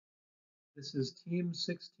This is Team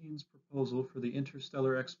 16's proposal for the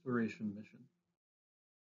Interstellar Exploration mission.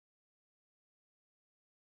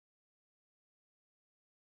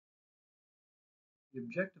 The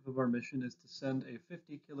objective of our mission is to send a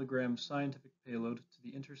 50-kilogram scientific payload to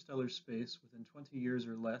the interstellar space within 20 years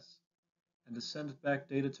or less, and to send back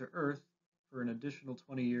data to Earth for an additional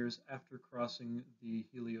 20 years after crossing the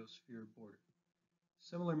heliosphere border.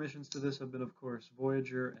 Similar missions to this have been, of course,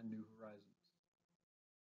 Voyager and New Horizons.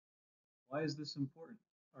 Why is this important?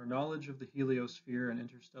 Our knowledge of the heliosphere and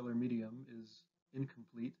interstellar medium is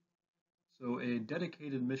incomplete, so a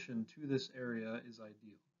dedicated mission to this area is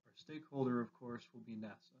ideal. Our stakeholder, of course, will be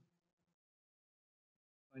NASA.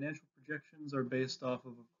 Financial projections are based off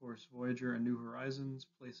of course, Voyager and New Horizons,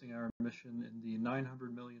 placing our mission in the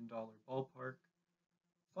 $900 million ballpark.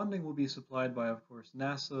 Funding will be supplied by, of course,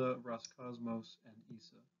 NASA, Roscosmos, and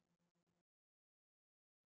ESA.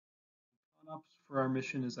 CONOPS for our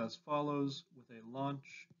mission is as follows, with a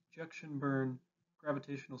launch, ejection burn,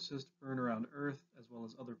 gravitational assist burn around Earth, as well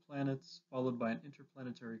as other planets, followed by an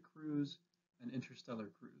interplanetary cruise and interstellar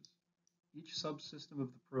cruise. Each subsystem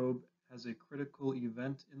of the probe has a critical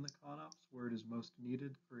event in the CONOPS where it is most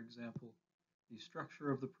needed. For example, the structure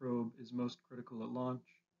of the probe is most critical at launch.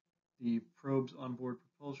 The probe's onboard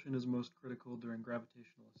propulsion is most critical during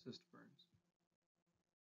gravitational assist burns.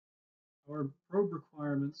 Our probe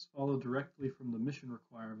requirements follow directly from the mission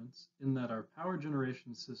requirements in that our power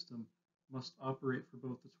generation system must operate for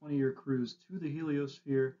both the 20-year cruise to the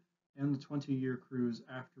heliosphere and the 20-year cruise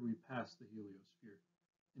after we pass the heliosphere.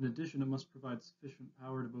 In addition, it must provide sufficient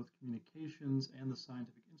power to both communications and the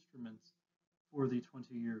scientific instruments for the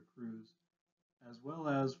 20-year cruise, as well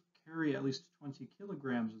as carry at least 20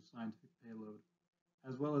 kilograms of scientific payload,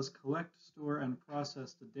 as well as collect, store, and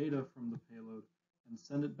process the data from the payload and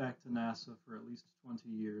send it back to NASA for at least 20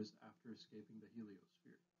 years after escaping the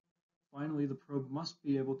heliosphere. Finally, the probe must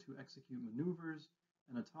be able to execute maneuvers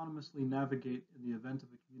and autonomously navigate in the event of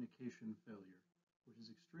a communication failure, which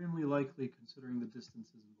is extremely likely considering the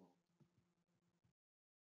distances involved.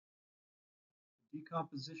 The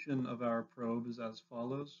decomposition of our probe is as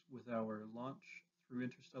follows, with our launch through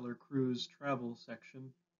interstellar cruise travel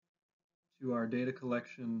section to our data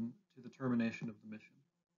collection to the termination of the mission.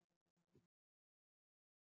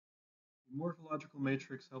 The morphological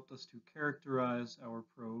matrix helped us to characterize our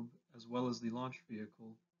probe as well as the launch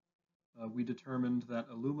vehicle. We determined that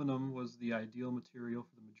aluminum was the ideal material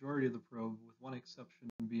for the majority of the probe, with one exception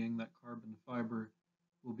being that carbon fiber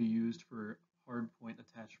will be used for hardpoint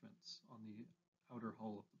attachments on the outer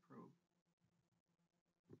hull of the probe.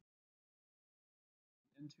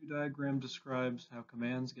 The N2 diagram describes how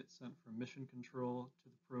commands get sent from mission control to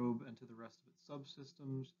the probe and to the rest of its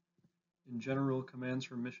subsystems. In general, commands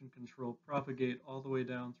from mission control propagate all the way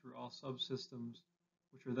down through all subsystems,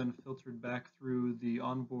 which are then filtered back through the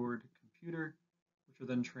onboard computer, which are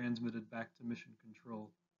then transmitted back to mission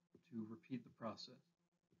control to repeat the process.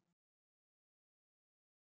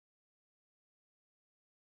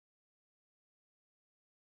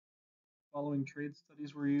 Following trade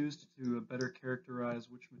studies were used to better characterize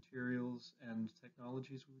which materials and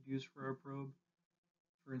technologies we would use for our probe.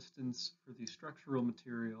 For instance, for the structural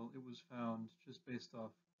material, it was found, just based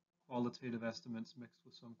off qualitative estimates mixed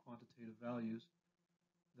with some quantitative values,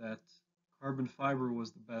 that carbon fiber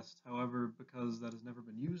was the best. However, because that has never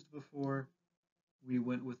been used before, we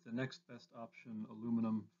went with the next best option,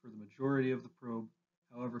 aluminum, for the majority of the probe.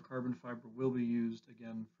 However, carbon fiber will be used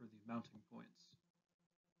again for the mounting points.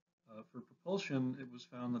 For propulsion, it was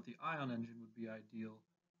found that the ion engine would be ideal,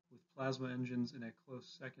 with plasma engines in a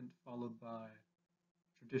close second, followed by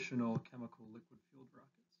traditional chemical liquid-fueled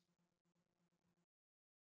rockets.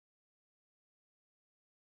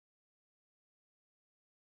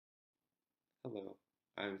 Hello,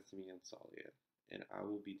 I'm Simeon Salia, and I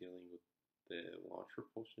will be dealing with the launch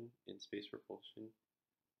propulsion, in-space propulsion,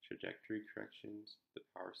 trajectory corrections, the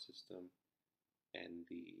power system, and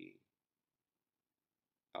the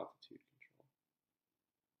altitude control.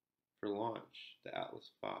 For launch, the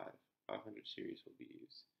Atlas V 500 series will be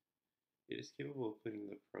used. It is capable of putting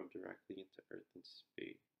the probe directly into Earth and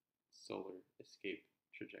space solar escape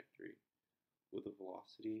trajectory with a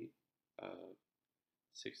velocity of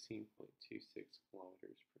 16.26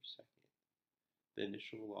 kilometers per second. The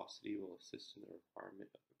initial velocity will assist in the requirement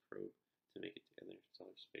of the probe to make it to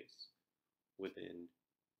interstellar space within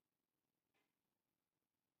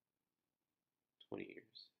 20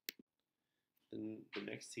 years. Then the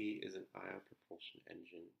next C is an ion propulsion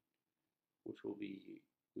engine, which will be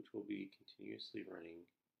continuously running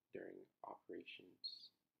during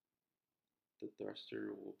operations. The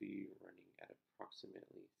thruster will be running at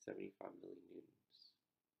approximately 75 millinewtons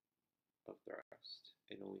thrust,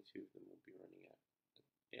 and only 2 of them will be running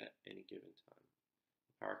at any given time.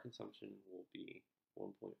 The power consumption will be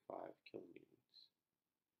 1.5 kilonewtons.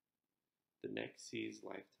 The next C's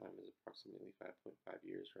lifetime is approximately 5.5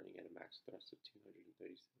 years, running at a max thrust of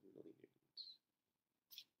 237 millinewtons.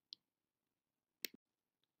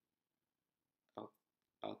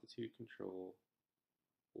 Altitude control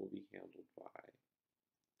will be handled by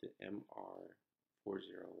the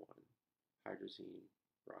MR-401 hydrazine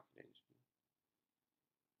rocket engine.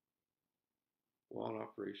 While in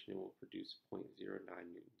operation, it will produce 0.09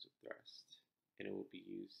 newtons of thrust, and it will be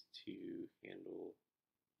used to handle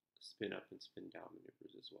spin up and spin down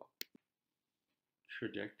maneuvers as well.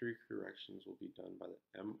 Trajectory corrections will be done by the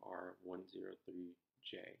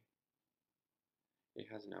MR-103J. It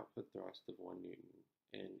has an output thrust of 1 newton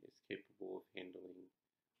and is capable of handling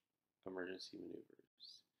emergency maneuvers.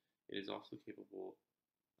 It is also capable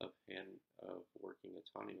of working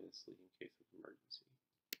autonomously in case of emergency.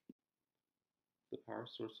 The power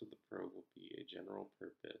source of the probe will be a general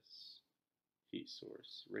purpose heat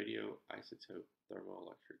source, radioisotope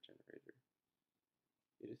thermoelectric generator.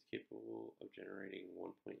 It is capable of generating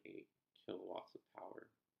 1.8 kilowatts of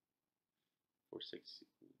power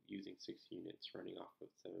using 6 units running off of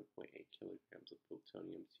 7.8 kilograms of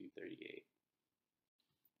plutonium-238.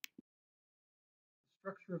 The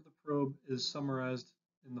structure of the probe is summarized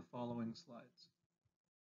in the following slides.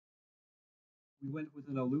 We went with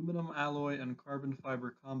an aluminum alloy and carbon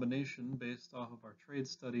fiber combination based off of our trade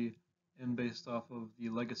study and based off of the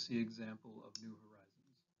legacy example of New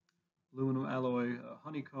Horizons. Aluminum alloy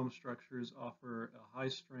honeycomb structures offer a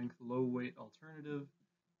high-strength, low-weight alternative,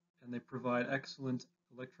 and they provide excellent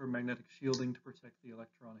electromagnetic shielding to protect the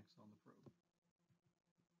electronics on the probe.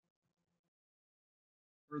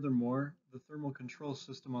 Furthermore, the thermal control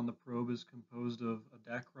system on the probe is composed of a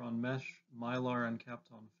Dacron mesh, Mylar, and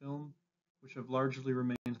Kapton film, which have largely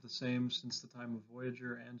remained the same since the time of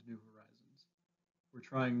Voyager and New Horizons. We're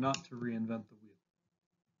trying not to reinvent the wheel.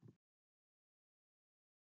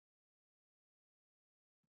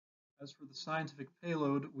 As for the scientific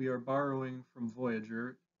payload, we are borrowing from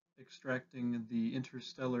Voyager, extracting the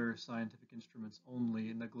interstellar scientific instruments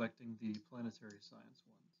only, neglecting the planetary science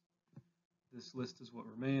ones. This list is what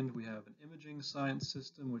remained. We have an imaging science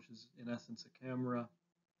system, which is in essence a camera,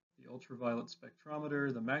 the ultraviolet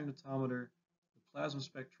spectrometer, the magnetometer, the plasma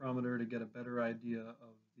spectrometer to get a better idea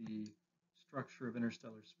of the structure of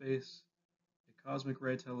interstellar space, a cosmic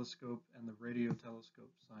ray telescope, and the radio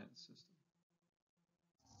telescope science system.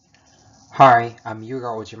 Hi, I'm Yuga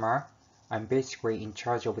Ojima. I'm basically in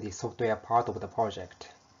charge of the software part of the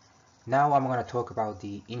project. Now I'm going to talk about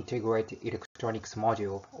the Integrated Electronics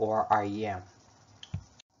Module, or IEM.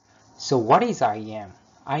 So what is IEM?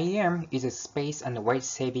 IEM is a space and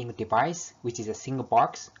weight-saving device which is a single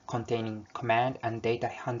box containing command and data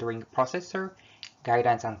handling processor,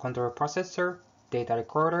 guidance and control processor, data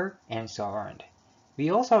recorder, and so on.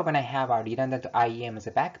 We also are going to have a redundant IEM as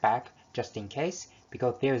a backpack just in case,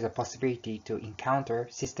 because there is a possibility to encounter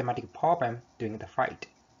systematic problem during the flight.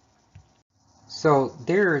 So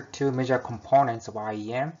there are 2 major components of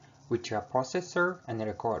IEM, which are processor and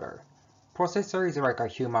recorder. Processor is like a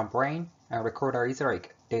human brain, and recorder is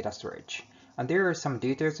like data storage. And there are some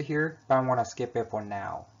details here, but I'm going to skip it for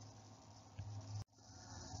now.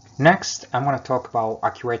 Next, I'm going to talk about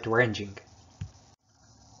accurate ranging.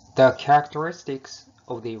 The characteristics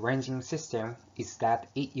of the ranging system is that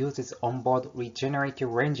it uses onboard regenerative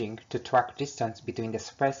ranging to track distance between the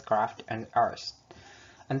spacecraft and Earth.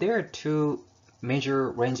 And there are 2 major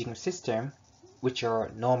ranging systems, which are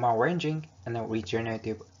normal ranging and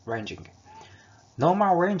regenerative ranging.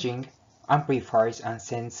 Normal ranging amplifies and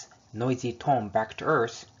sends noisy tone back to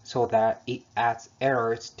Earth so that it adds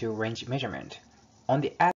errors to range measurement. On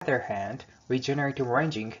the other hand, regenerative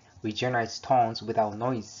ranging regenerates tones without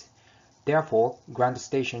noise. Therefore, ground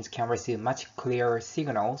stations can receive much clearer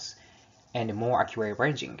signals and more accurate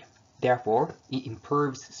ranging. Therefore, it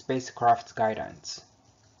improves spacecraft guidance.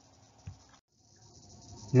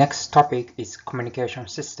 Next topic is communication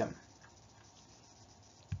system.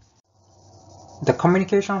 The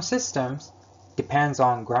communication systems depends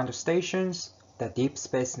on ground stations, the deep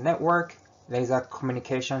space network, laser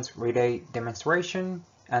communications relay demonstration,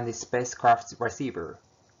 and the spacecraft's receiver.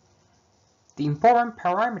 The important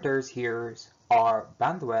parameters here are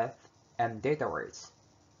bandwidth and data rates.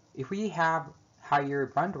 If we have higher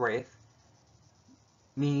bandwidth,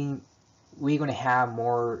 meaning we're going to have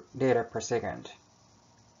more data per second.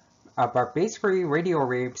 But basically, radio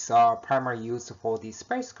waves are primarily used for the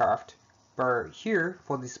spacecraft. But here,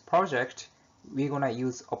 for this project, we're going to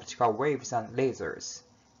use optical waves and lasers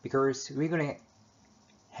because we're going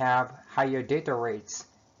to have higher data rates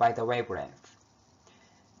by the wavelength.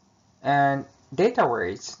 And data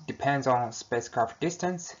rates depends on spacecraft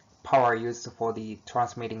distance, power used for the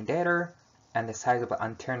transmitting data, and the size of the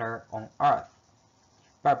antenna on Earth.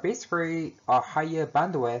 But basically, a higher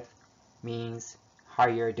bandwidth means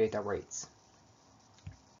higher data rates.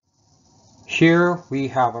 Here we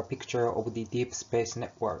have a picture of the deep space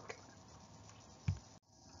network.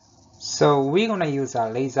 So we're going to use a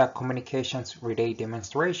laser communications relay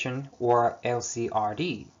demonstration, or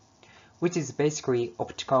LCRD, which is basically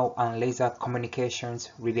optical and laser communications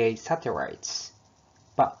relay satellites.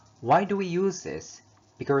 But why do we use this?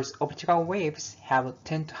 Because optical waves have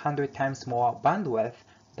 10 to 100 times more bandwidth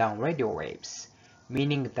than radio waves,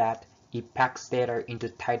 meaning that it packs data into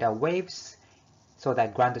tighter waves so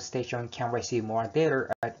that ground station can receive more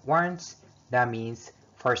data at once. That means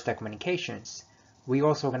faster communications. We're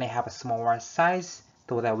also going to have a smaller size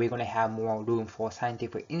so that we're going to have more room for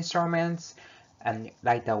scientific instruments, and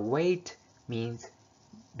lighter weight means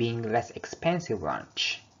being less expensive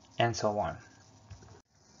launch, and so on.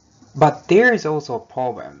 But there is also a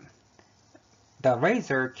problem. The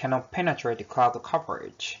laser cannot penetrate cloud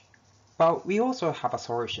coverage. But we also have a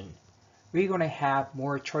solution. We're going to have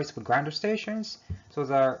more choice for ground stations so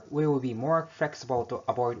that we will be more flexible to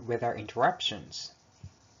avoid weather interruptions.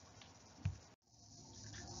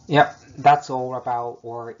 Yep, that's all about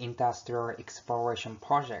our interstellar exploration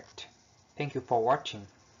project. Thank you for watching.